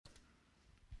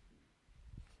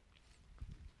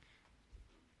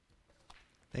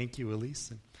Thank you,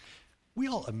 Elise. We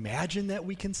all imagine that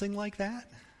we can sing like that,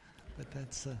 but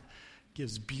that's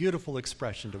gives beautiful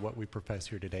expression to what we profess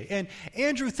here today. And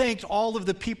Andrew thanked all of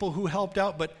the people who helped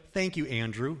out, but thank you,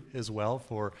 Andrew, as well,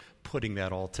 for putting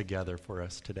that all together for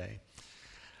us today.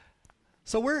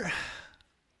 So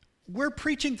we're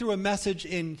preaching through a message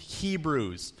in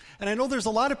Hebrews. And I know there's a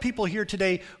lot of people here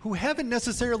today who haven't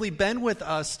necessarily been with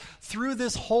us through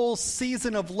this whole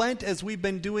season of Lent as we've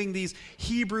been doing these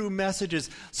Hebrew messages.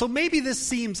 So maybe this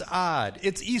seems odd.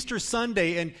 It's Easter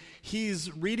Sunday and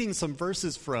he's reading some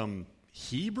verses from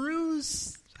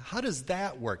Hebrews? How does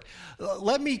that work?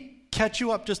 Let me catch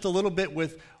you up just a little bit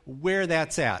with where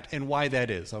that's at and why that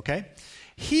is, okay?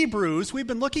 Hebrews, we've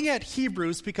been looking at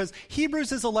Hebrews because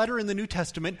Hebrews is a letter in the New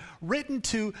Testament written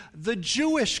to the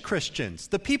Jewish Christians,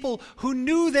 the people who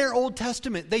knew their Old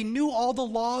Testament. They knew all the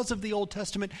laws of the Old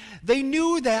Testament. They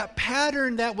knew that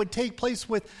pattern that would take place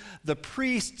with the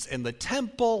priests and the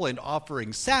temple and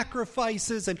offering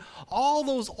sacrifices and all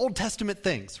those Old Testament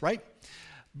things, right?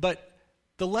 But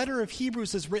the letter of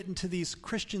Hebrews is written to these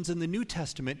Christians in the New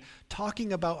Testament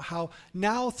talking about how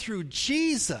now through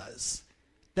Jesus,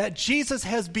 that Jesus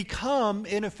has become,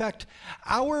 in effect,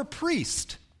 our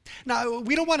priest. Now,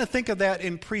 we don't want to think of that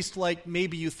in priest like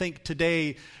maybe you think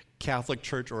today, Catholic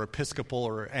Church or Episcopal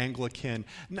or Anglican.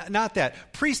 Not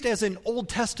that. Priest as an Old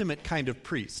Testament kind of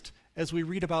priest, as we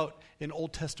read about in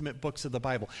Old Testament books of the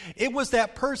Bible. It was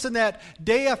that person that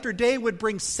day after day would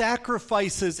bring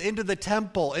sacrifices into the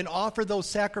temple and offer those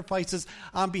sacrifices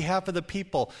on behalf of the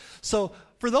people. So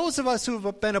for those of us who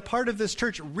have been a part of this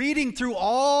church, reading through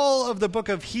all of the book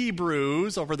of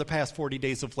Hebrews over the past 40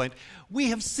 days of Lent, we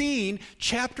have seen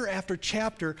chapter after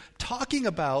chapter talking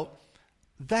about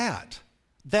that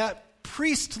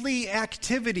priestly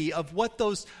activity of what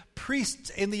those priests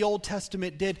in the Old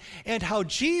Testament did, and how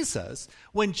Jesus,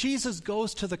 when Jesus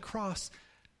goes to the cross,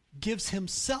 gives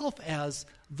himself as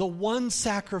the one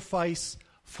sacrifice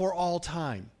for all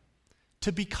time,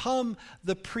 to become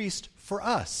the priest for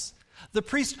us. The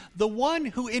priest, the one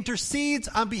who intercedes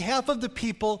on behalf of the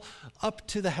people up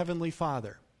to the Heavenly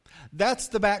Father. That's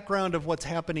the background of what's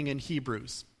happening in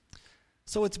Hebrews.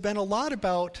 So it's been a lot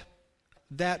about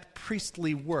that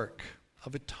priestly work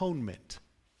of atonement.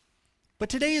 But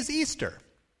today is Easter.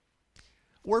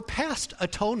 We're past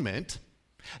atonement,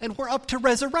 and we're up to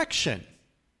resurrection.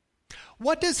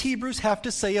 What does Hebrews have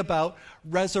to say about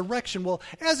resurrection? Well,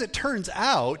 as it turns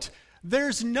out,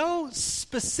 there's no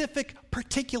specific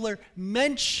particular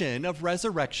mention of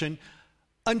resurrection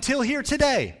until here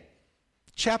today.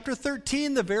 Chapter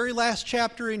 13, the very last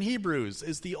chapter in Hebrews,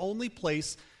 is the only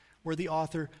place where the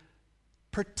author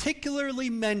particularly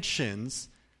mentions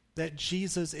that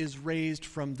Jesus is raised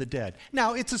from the dead.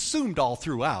 Now, it's assumed all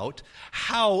throughout.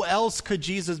 How else could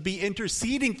Jesus be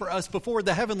interceding for us before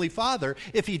the Heavenly Father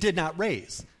if he did not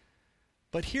raise?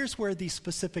 But here's where the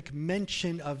specific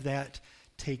mention of that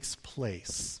takes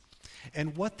place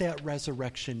and what that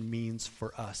resurrection means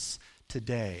for us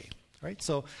today. Right?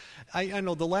 So I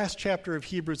know the last chapter of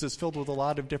Hebrews is filled with a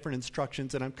lot of different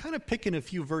instructions, and I'm kind of picking a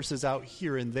few verses out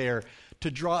here and there to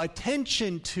draw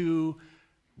attention to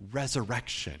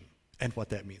resurrection and what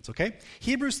that means, okay?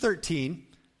 Hebrews 13,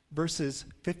 verses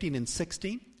 15 and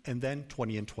 16, and then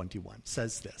 20 and 21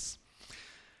 says this.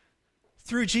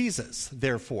 Through Jesus,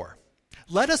 therefore,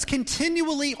 let us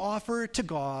continually offer to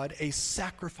God a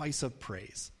sacrifice of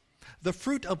praise, the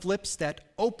fruit of lips that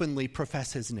openly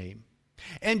profess his name.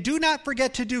 And do not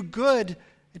forget to do good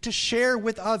and to share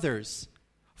with others,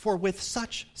 for with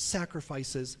such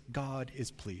sacrifices God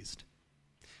is pleased.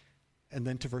 And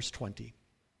then to verse 20.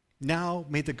 Now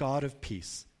may the God of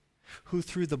peace, who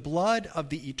through the blood of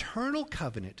the eternal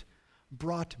covenant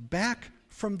brought back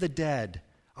from the dead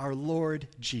our Lord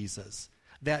Jesus,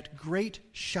 that great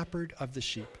shepherd of the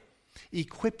sheep,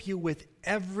 equip you with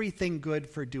everything good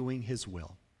for doing his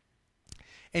will.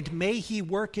 And may he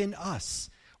work in us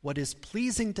what is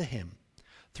pleasing to him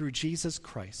through Jesus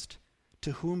Christ,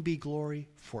 to whom be glory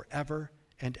forever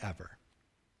and ever.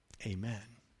 Amen.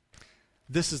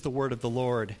 This is the word of the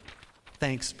Lord.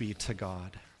 Thanks be to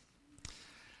God.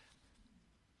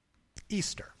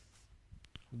 Easter,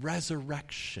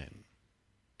 resurrection.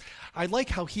 I like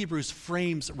how Hebrews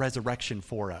frames resurrection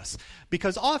for us,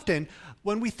 because often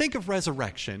when we think of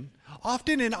resurrection,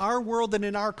 often in our world and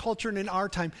in our culture and in our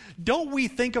time, don't we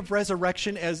think of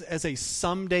resurrection as a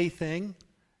someday thing,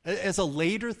 as a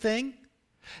later thing?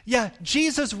 Yeah,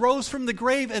 Jesus rose from the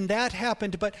grave and that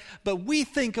happened, but we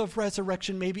think of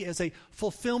resurrection maybe as a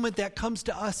fulfillment that comes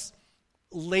to us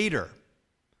later.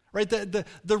 Right,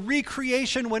 the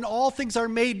recreation when all things are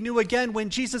made new again, when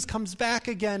Jesus comes back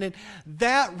again, and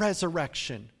that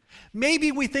resurrection.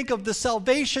 Maybe we think of the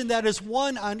salvation that is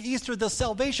won on Easter, the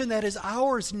salvation that is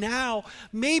ours now.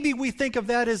 Maybe we think of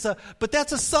that but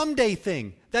that's a someday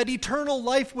thing, that eternal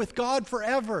life with God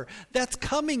forever. That's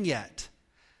coming yet.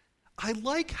 I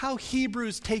like how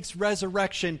Hebrews takes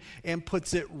resurrection and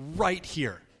puts it right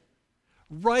here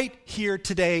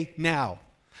today, now.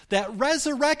 That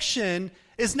resurrection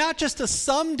is not just a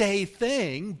someday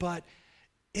thing, but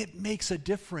it makes a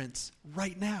difference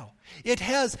right now. It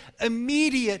has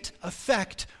immediate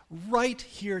effect right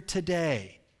here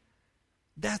today.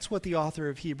 That's what the author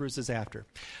of Hebrews is after.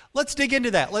 Let's dig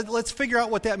into that. Let's figure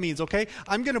out what that means, okay?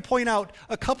 I'm going to point out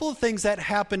a couple of things that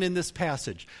happen in this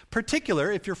passage.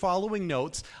 Particular, if you're following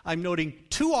notes, I'm noting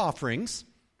 2 offerings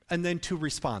and then 2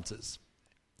 responses.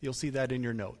 You'll see that in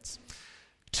your notes.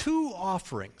 2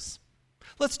 offerings.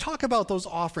 Let's talk about those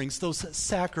offerings, those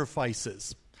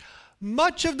sacrifices.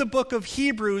 Much of the book of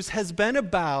Hebrews has been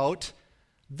about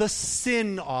the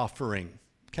sin offering,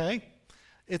 okay?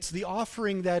 It's the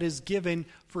offering that is given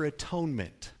for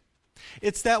atonement.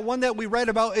 It's that one that we read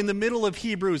about in the middle of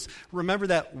Hebrews. Remember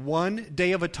that one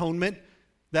day of atonement?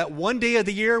 That one day of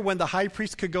the year when the high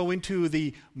priest could go into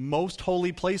the most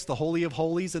holy place, the Holy of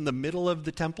Holies, in the middle of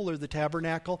the temple or the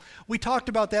tabernacle? We talked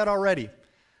about that already.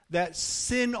 That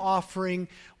sin offering,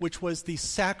 which was the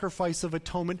sacrifice of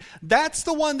atonement. That's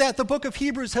the one that the book of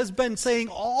Hebrews has been saying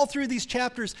all through these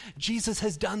chapters. Jesus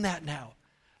has done that now.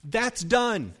 That's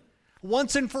done.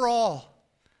 Once and for all.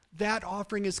 That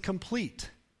offering is complete.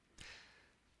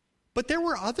 But there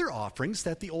were other offerings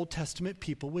that the Old Testament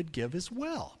people would give as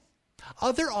well.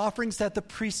 Other offerings that the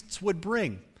priests would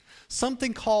bring.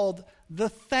 Something called the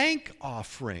thank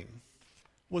offering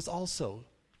was also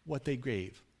what they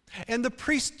gave. And the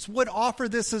priests would offer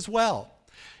this as well.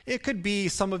 It could be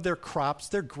some of their crops,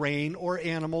 their grain, or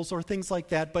animals, or things like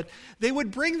that. But they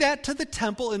would bring that to the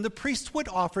temple, and the priests would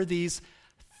offer these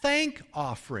thank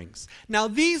offerings. Now,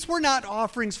 these were not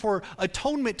offerings for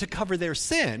atonement to cover their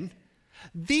sin.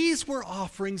 These were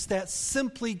offerings that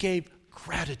simply gave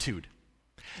gratitude.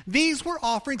 These were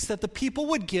offerings that the people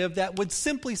would give that would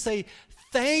simply say,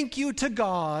 thank you to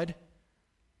God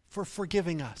for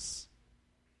forgiving us.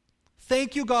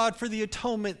 Thank you, God, for the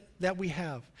atonement that we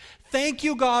have. Thank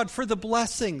you, God, for the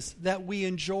blessings that we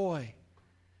enjoy.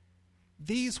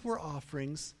 These were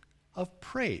offerings of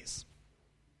praise.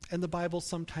 And the Bible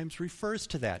sometimes refers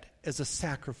to that as a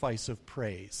sacrifice of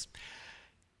praise.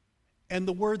 And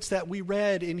the words that we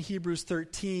read in Hebrews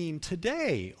 13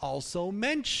 today also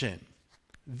mention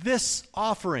this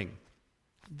offering,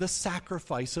 the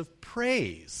sacrifice of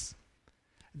praise,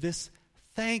 this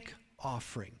thank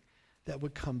offering that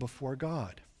would come before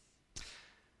God.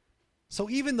 So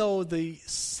even though the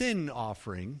sin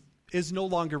offering is no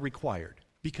longer required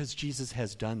because Jesus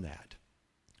has done that,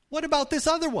 what about this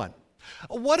other one?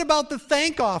 What about the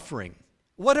thank offering?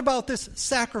 What about this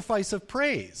sacrifice of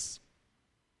praise?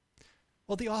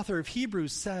 Well, the author of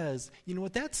Hebrews says, you know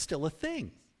what, that's still a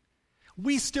thing.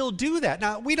 We still do that.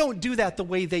 Now, we don't do that the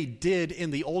way they did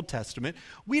in the Old Testament.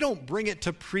 We don't bring it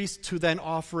to priests who then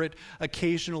offer it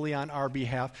occasionally on our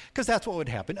behalf, because that's what would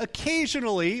happen.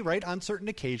 Occasionally, right, on certain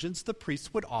occasions, the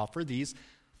priests would offer these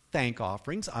thank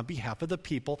offerings on behalf of the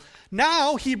people.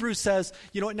 Now, Hebrews says,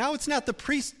 you know what, now it's not the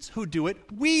priests who do it.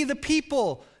 We, the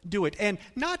people, do it. And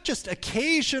not just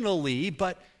occasionally,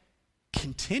 but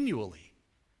continually.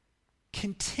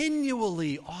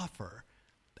 Continually offer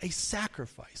a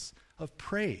sacrifice of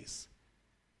praise.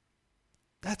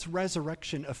 That's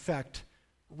resurrection effect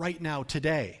right now,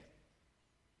 today.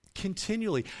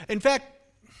 Continually. In fact,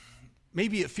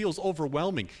 maybe it feels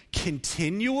overwhelming.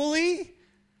 Continually?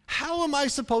 How am I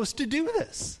supposed to do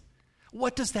this?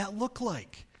 What does that look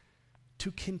like?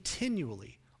 To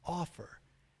continually offer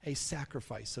a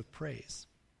sacrifice of praise.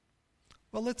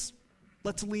 Well, let's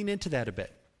lean into that a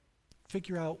bit.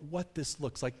 Figure out what this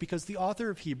looks like, because the author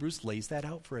of Hebrews lays that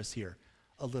out for us here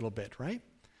a little bit, right?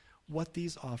 What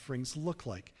these offerings look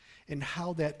like and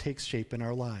how that takes shape in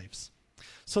our lives.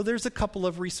 So there's a couple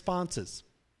of responses,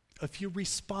 a few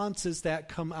responses that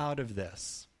come out of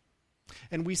this.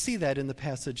 And we see that in the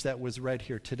passage that was read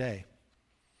here today.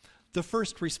 The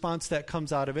first response that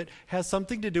comes out of it has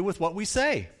something to do with what we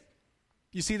say.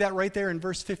 You see that right there in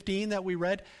verse 15 that we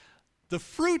read? The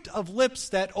fruit of lips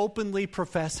that openly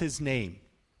profess his name.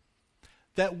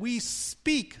 That we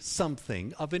speak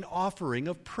something of an offering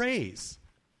of praise.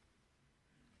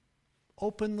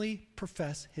 Openly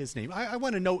profess his name. I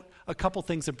want to note a couple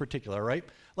things in particular, right?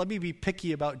 Let me be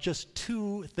picky about just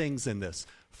 2 things in this.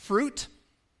 Fruit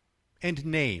and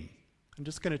name. I'm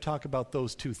just going to talk about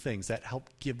those 2 things that help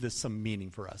give this some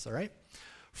meaning for us, all right?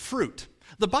 Fruit.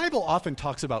 The Bible often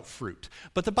talks about fruit,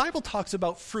 but the Bible talks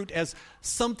about fruit as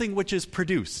something which is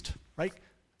produced, right?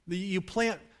 You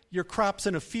plant your crops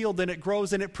in a field and it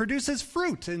grows and it produces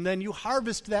fruit, and then you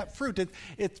harvest that fruit.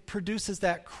 It produces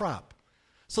that crop.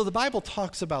 So the Bible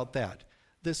talks about that,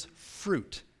 this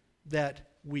fruit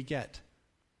that we get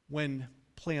when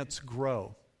plants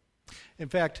grow. In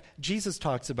fact, Jesus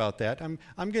talks about that. I'm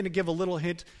going to give a little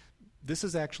hint. This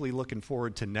is actually looking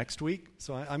forward to next week,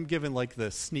 so I'm giving like the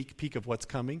sneak peek of what's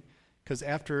coming, because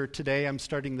after today I'm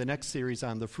starting the next series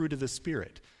on the fruit of the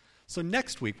Spirit. So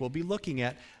next week we'll be looking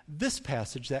at this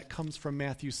passage that comes from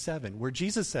Matthew 7, where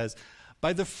Jesus says,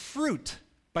 by their fruit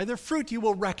you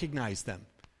will recognize them.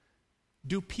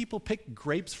 Do people pick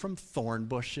grapes from thorn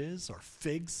bushes or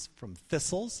figs from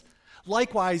thistles?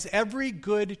 Likewise, every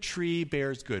good tree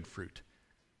bears good fruit,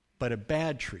 but a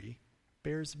bad tree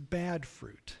bears bad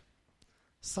fruit.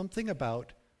 Something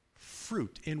about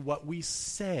fruit in what we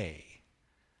say,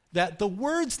 that the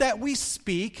words that we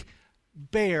speak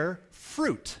bear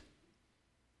fruit.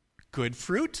 Good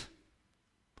fruit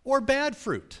or bad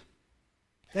fruit.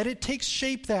 That it takes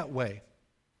shape that way.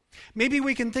 Maybe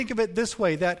we can think of it this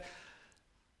way, that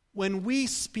when we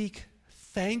speak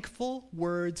thankful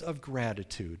words of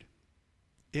gratitude,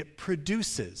 it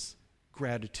produces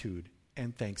gratitude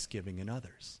and thanksgiving in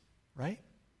others, right?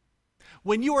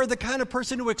 When you are the kind of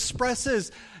person who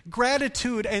expresses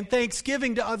gratitude and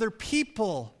thanksgiving to other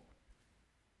people,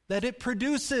 that it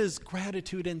produces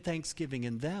gratitude and thanksgiving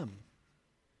in them.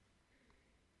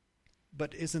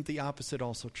 But isn't the opposite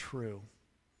also true?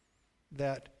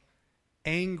 That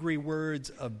angry words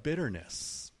of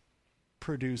bitterness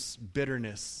produce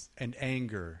bitterness and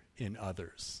anger in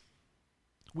others.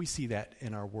 We see that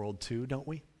in our world too, don't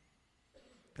we?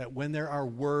 That when there are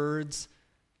words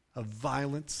of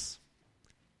violence,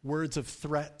 words of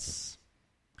threats,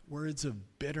 words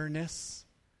of bitterness,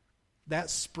 that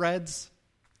spreads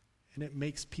and it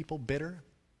makes people bitter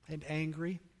and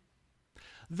angry.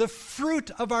 The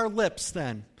fruit of our lips,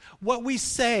 then, what we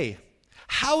say,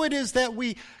 how it is that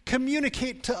we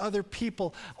communicate to other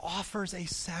people, offers a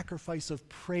sacrifice of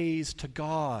praise to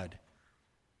God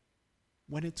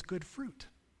when it's good fruit,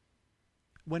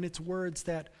 when it's words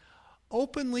that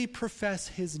openly profess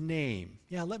his name.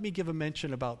 Yeah, let me give a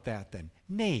mention about that then.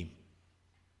 Name.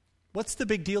 What's the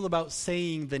big deal about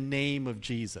saying the name of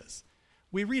Jesus?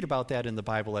 We read about that in the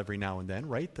Bible every now and then,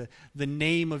 right? The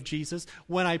name of Jesus.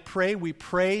 When I pray, we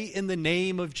pray in the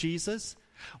name of Jesus.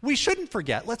 We shouldn't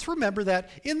forget, let's remember that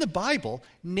in the Bible,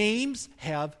 names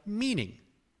have meaning,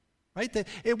 right?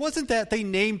 It wasn't that they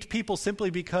named people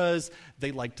simply because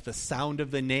they liked the sound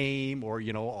of the name or,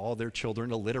 all their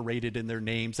children alliterated in their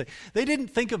names. They didn't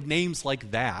think of names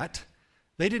like that.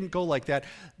 They didn't go like that.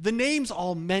 The names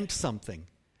all meant something.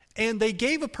 And they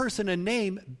gave a person a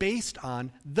name based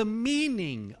on the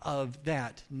meaning of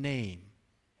that name.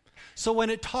 So when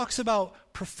it talks about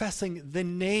professing the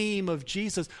name of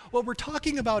Jesus, what we're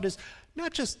talking about is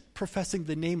not just professing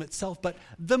the name itself, but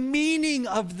the meaning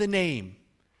of the name.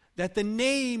 That the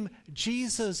name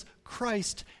Jesus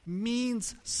Christ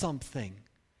means something.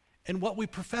 And what we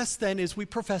profess then is we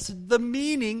profess the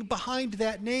meaning behind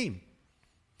that name.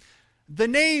 The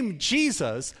name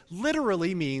Jesus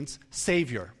literally means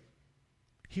Savior.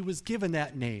 He was given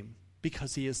that name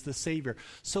because he is the Savior.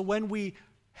 So when we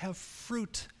have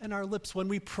fruit in our lips, when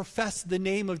we profess the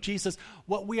name of Jesus,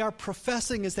 what we are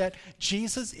professing is that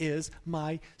Jesus is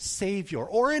my Savior.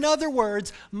 Or in other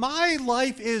words, my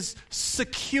life is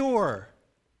secure,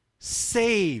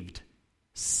 saved,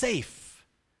 safe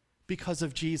because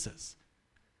of Jesus.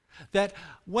 That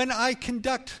when I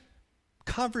conduct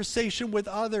conversation with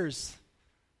others,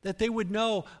 that they would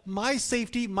know my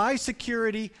safety, my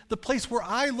security, the place where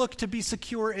I look to be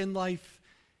secure in life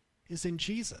is in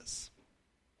Jesus.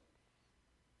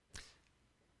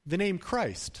 The name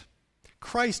Christ.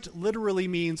 Christ literally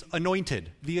means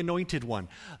anointed, the anointed one,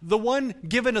 the one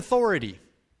given authority.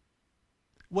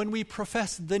 When we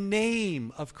profess the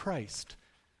name of Christ,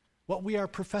 what we are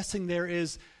professing there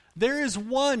is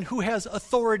one who has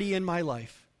authority in my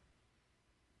life.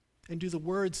 And do the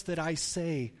words that I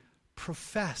say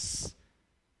profess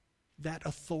that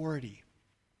authority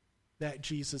that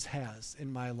Jesus has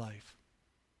in my life?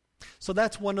 So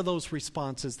that's one of those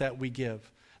responses that we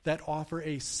give that offer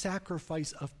a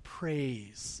sacrifice of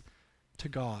praise to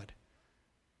God.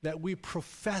 That we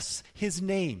profess his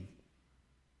name,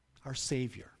 our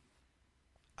Savior,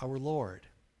 our Lord.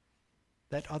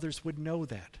 That others would know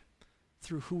that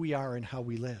through who we are and how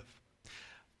we live.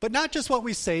 But not just what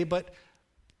we say, but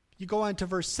you go on to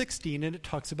verse 16 and it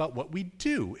talks about what we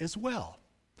do as well.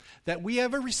 That we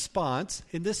have a response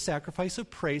in this sacrifice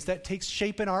of praise that takes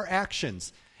shape in our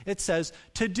actions. It says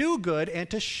to do good and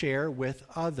to share with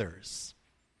others.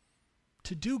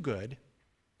 To do good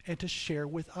and to share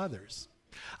with others.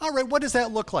 All right, what does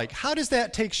that look like? How does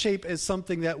that take shape as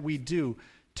something that we do,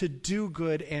 to do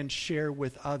good and share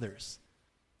with others?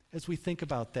 As we think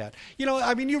about that.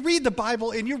 You read the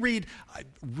Bible and you read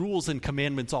rules and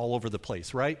commandments all over the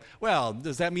place, right? Well,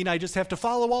 does that mean I just have to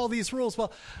follow all these rules?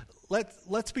 Well,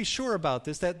 let's be sure about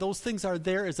this, that those things are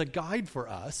there as a guide for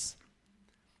us,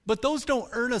 but those don't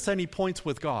earn us any points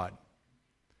with God.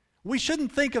 We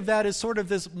shouldn't think of that as sort of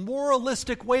this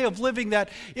moralistic way of living that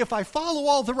if I follow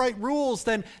all the right rules,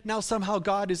 then now somehow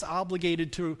God is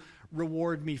obligated to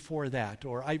reward me for that,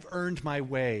 or I've earned my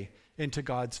way into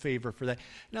God's favor for that.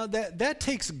 Now that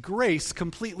takes grace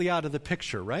completely out of the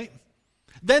picture, right?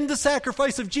 Then the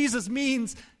sacrifice of Jesus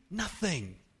means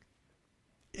nothing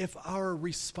if our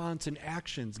response and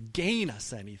actions gain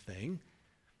us anything.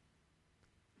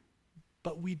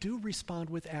 But we do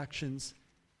respond with actions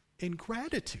in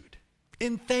gratitude,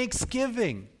 in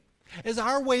thanksgiving, as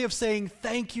our way of saying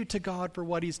thank you to God for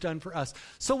what he's done for us.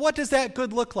 So what does that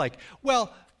good look like?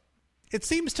 Well, it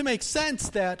seems to make sense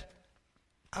that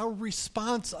our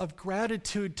response of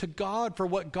gratitude to God for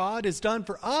what God has done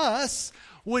for us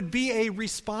would be a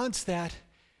response that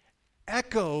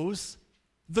echoes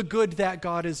the good that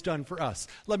God has done for us.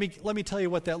 Let me tell you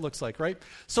what that looks like, right?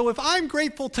 So if I'm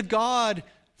grateful to God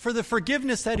for the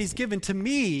forgiveness that he's given to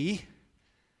me,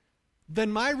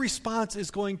 then my response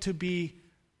is going to be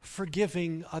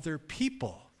forgiving other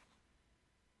people.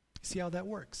 See how that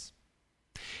works?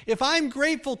 If I'm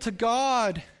grateful to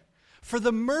God for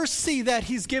the mercy that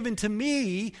he's given to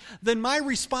me, then my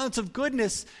response of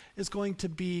goodness is going to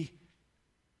be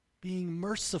being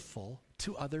merciful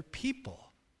to other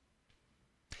people.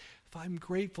 If I'm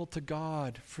grateful to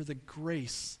God for the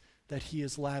grace that he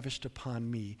has lavished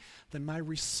upon me, then my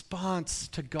response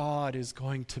to God is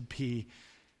going to be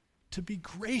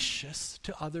gracious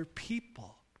to other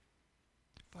people.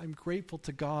 If I'm grateful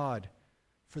to God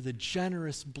for the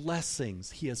generous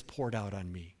blessings he has poured out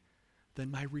on me, then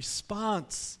my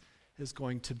response is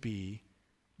going to be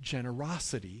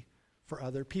generosity for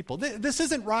other people. This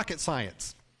isn't rocket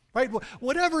science, right?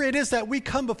 Whatever it is that we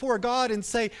come before God and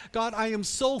say, God, I am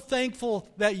so thankful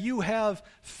that you have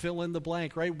fill in the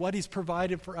blank, right? What he's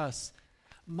provided for us.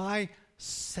 My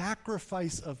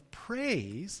sacrifice of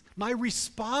praise, my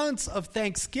response of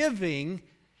thanksgiving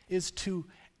is to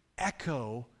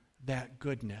echo that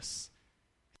goodness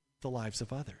in the lives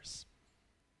of others.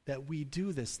 That we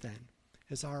do this then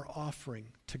as our offering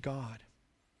to God.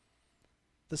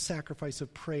 The sacrifice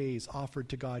of praise offered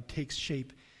to God takes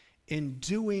shape in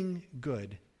doing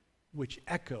good, which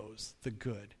echoes the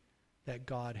good that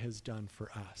God has done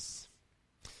for us.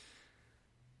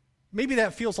 Maybe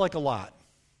that feels like a lot.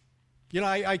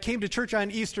 I came to church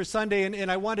on Easter Sunday and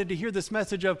I wanted to hear this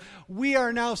message of we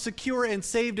are now secure and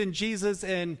saved in Jesus,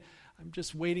 and I'm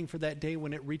just waiting for that day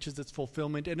when it reaches its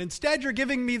fulfillment. And instead you're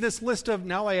giving me this list of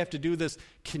now I have to do this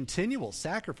continual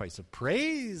sacrifice of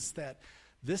praise, that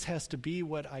this has to be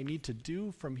what I need to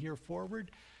do from here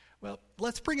forward. Well,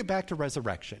 let's bring it back to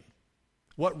resurrection.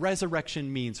 What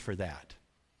resurrection means for that.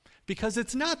 Because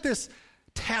it's not this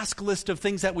task list of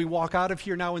things that we walk out of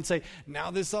here now and say,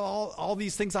 now this all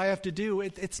these things I have to do.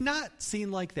 It's not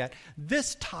seen like that.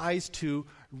 This ties to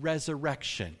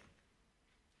resurrection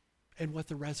and what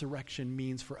the resurrection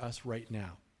means for us right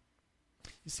now.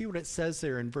 You see what it says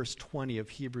there in verse 20 of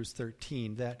Hebrews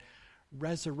 13, that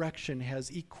resurrection has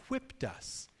equipped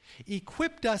us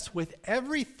with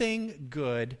everything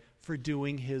good for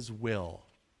doing his will.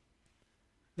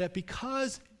 That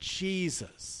because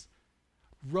Jesus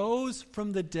rose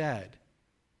from the dead,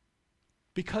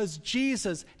 because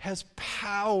Jesus has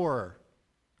power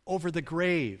over the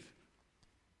grave,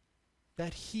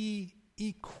 that he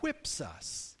equips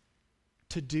us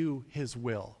to do his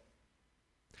will.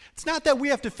 It's not that we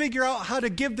have to figure out how to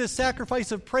give this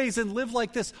sacrifice of praise and live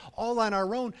like this all on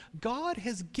our own. God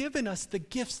has given us the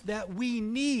gifts that we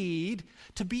need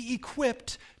to be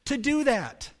equipped to do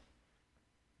that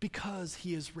because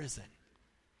he is risen.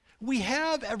 We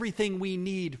have everything we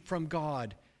need from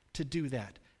God to do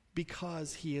that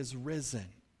because he is risen.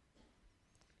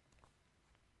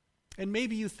 And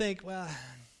maybe you think, well,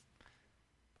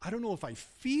 I don't know if I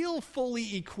feel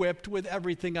fully equipped with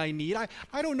everything I need.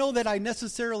 I don't know that I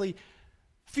necessarily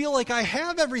feel like I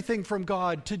have everything from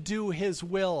God to do his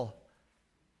will.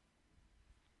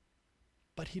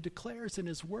 But he declares in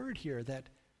his word here that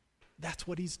that's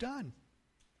what he's done.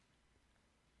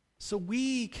 So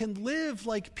we can live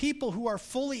like people who are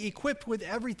fully equipped with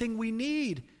everything we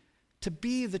need to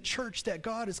be the church that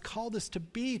God has called us to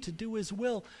be, to do his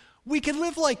will. We can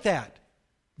live like that.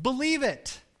 Believe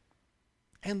it.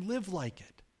 and live like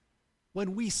it.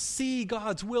 When we see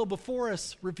God's will before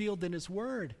us revealed in His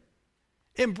Word,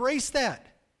 embrace that.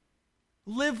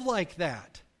 Live like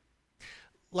that.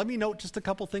 Let me note just a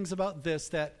couple things about this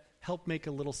that help make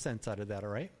a little sense out of that, all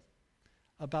right?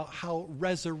 About how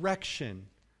resurrection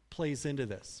plays into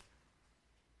this.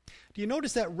 Do you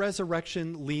notice that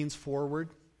resurrection leans forward?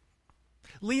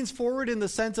 Leans forward in the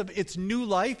sense of it's new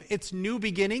life, it's new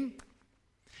beginning.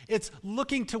 It's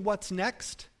looking to what's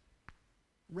next.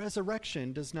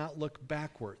 Resurrection does not look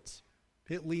backwards.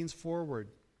 It leans forward.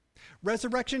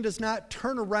 Resurrection does not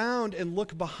turn around and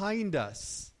look behind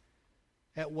us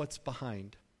at what's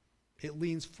behind. It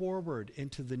leans forward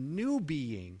into the new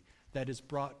being that is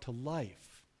brought to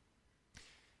life.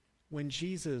 When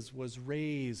Jesus was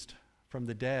raised from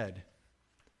the dead,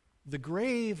 the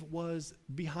grave was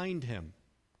behind him,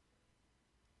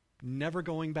 never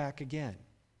going back again.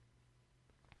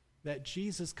 That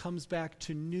Jesus comes back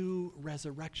to new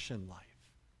resurrection life.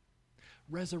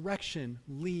 Resurrection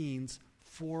leans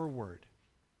forward.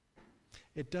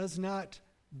 It does not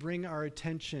bring our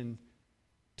attention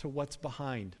to what's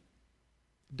behind.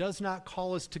 It does not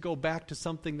call us to go back to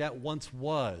something that once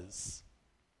was.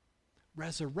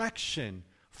 Resurrection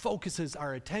focuses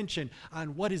our attention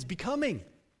on what is becoming,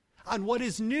 on what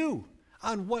is new,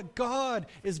 on what God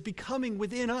is becoming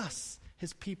within us,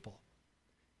 His people.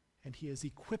 And He has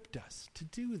equipped us to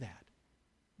do that.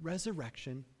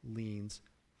 Resurrection leans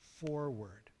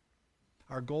forward.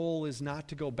 Our goal is not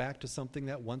to go back to something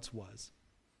that once was.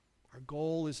 Our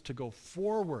goal is to go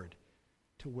forward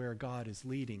to where God is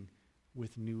leading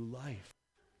with new life.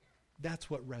 That's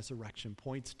what resurrection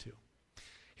points to.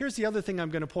 Here's the other thing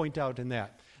I'm going to point out in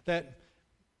that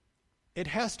it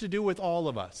has to do with all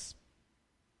of us.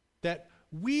 That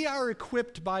we are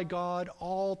equipped by God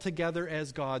all together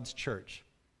as God's church.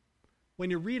 When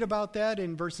you read about that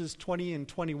in verses 20 and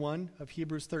 21 of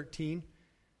Hebrews 13,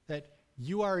 that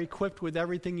you are equipped with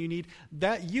everything you need,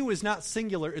 that you is not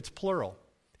singular, it's plural.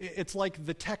 It's like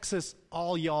the Texas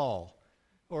all y'all.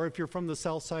 Or if you're from the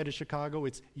south side of Chicago,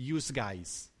 it's yous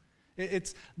guys.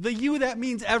 It's the you that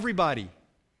means everybody.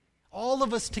 All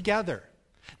of us together.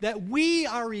 That we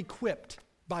are equipped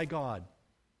by God.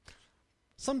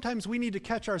 Sometimes we need to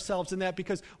catch ourselves in that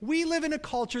because we live in a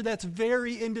culture that's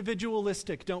very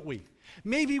individualistic, don't we?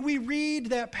 Maybe we read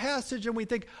that passage and we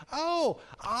think, oh,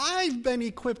 I've been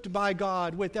equipped by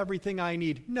God with everything I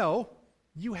need. No,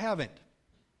 you haven't.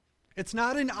 It's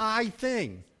not an I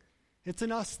thing. It's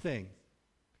an us thing.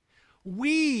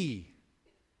 We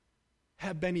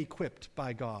have been equipped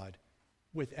by God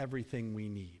with everything we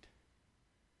need.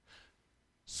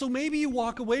 So maybe you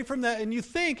walk away from that and you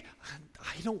think,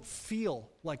 I don't feel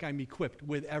like I'm equipped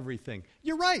with everything.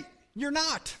 You're right. You're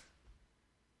not.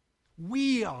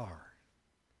 We are.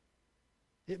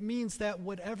 It means that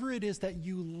whatever it is that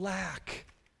you lack,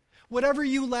 whatever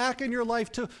you lack in your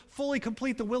life to fully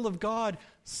complete the will of God,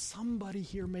 somebody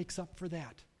here makes up for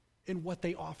that in what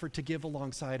they offer to give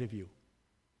alongside of you.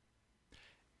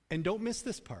 And don't miss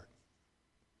this part.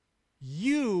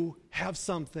 You have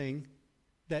something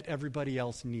that everybody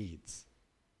else needs.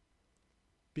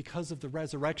 Because of the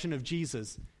resurrection of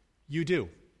Jesus, you do.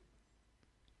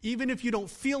 Even if you don't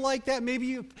feel like that,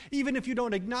 even if you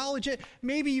don't acknowledge it,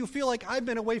 maybe you feel like I've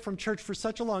been away from church for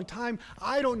such a long time,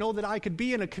 I don't know that I could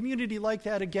be in a community like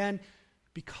that again.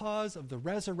 Because of the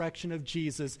resurrection of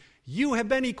Jesus, you have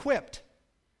been equipped.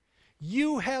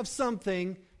 You have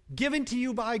something given to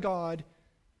you by God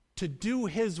to do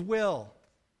His will.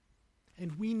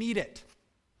 And we need it.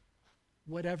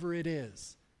 Whatever it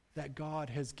is that God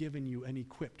has given you and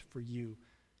equipped for you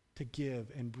to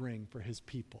give and bring for His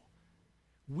people.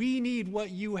 We need what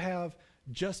you have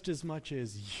just as much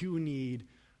as you need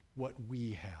what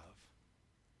we have.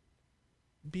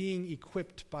 Being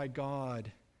equipped by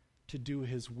God to do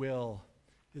His will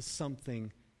is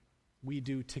something we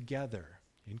do together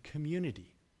in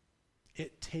community.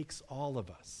 It takes all of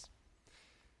us.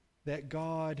 That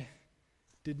God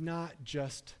did not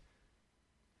just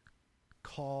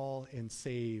call and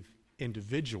save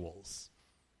individuals.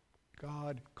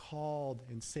 God called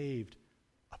and saved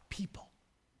a people,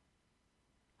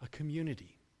 a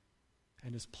community,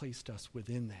 and has placed us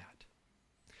within that.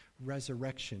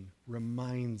 Resurrection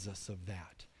reminds us of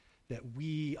that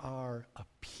we are a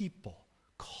people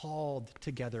called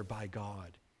together by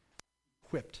God,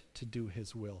 equipped to do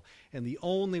His will. And the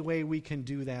only way we can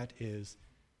do that is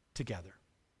together,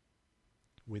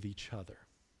 with each other.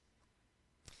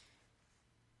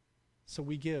 So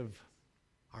we give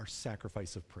our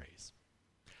sacrifice of praise.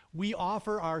 We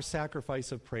offer our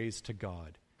sacrifice of praise to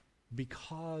God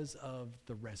because of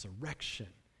the resurrection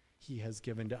He has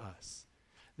given to us.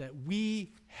 That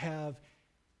we have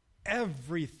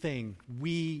everything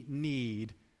we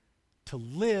need to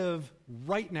live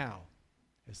right now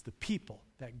as the people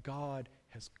that God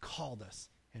has called us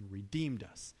and redeemed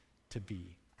us to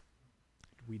be.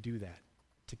 We do that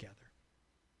together.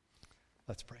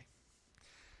 Let's pray.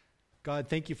 God,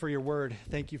 thank you for your word.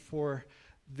 Thank you for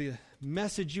the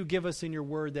message you give us in your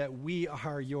word that we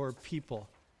are your people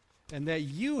and that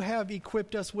you have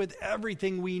equipped us with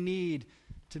everything we need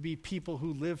to be people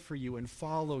who live for you and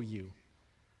follow you.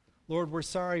 Lord, we're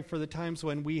sorry for the times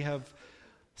when we have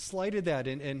slighted that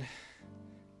and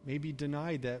maybe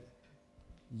denied that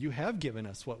you have given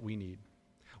us what we need.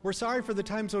 We're sorry for the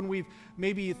times when we've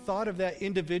maybe thought of that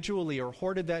individually or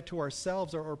hoarded that to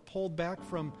ourselves or pulled back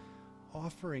from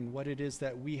offering what it is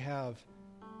that we have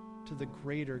to the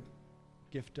greater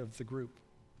gift of the group.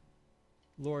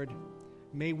 Lord,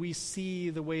 may we see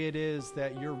the way it is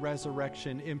that your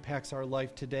resurrection impacts our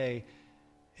life today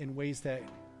in ways that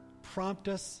prompt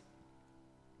us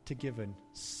to give a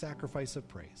sacrifice of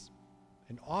praise,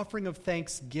 an offering of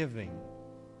thanksgiving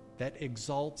that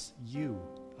exalts you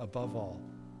above all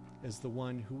as the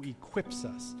one who equips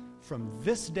us from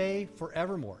this day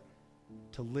forevermore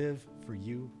to live for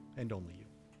you and only you.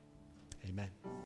 Amen.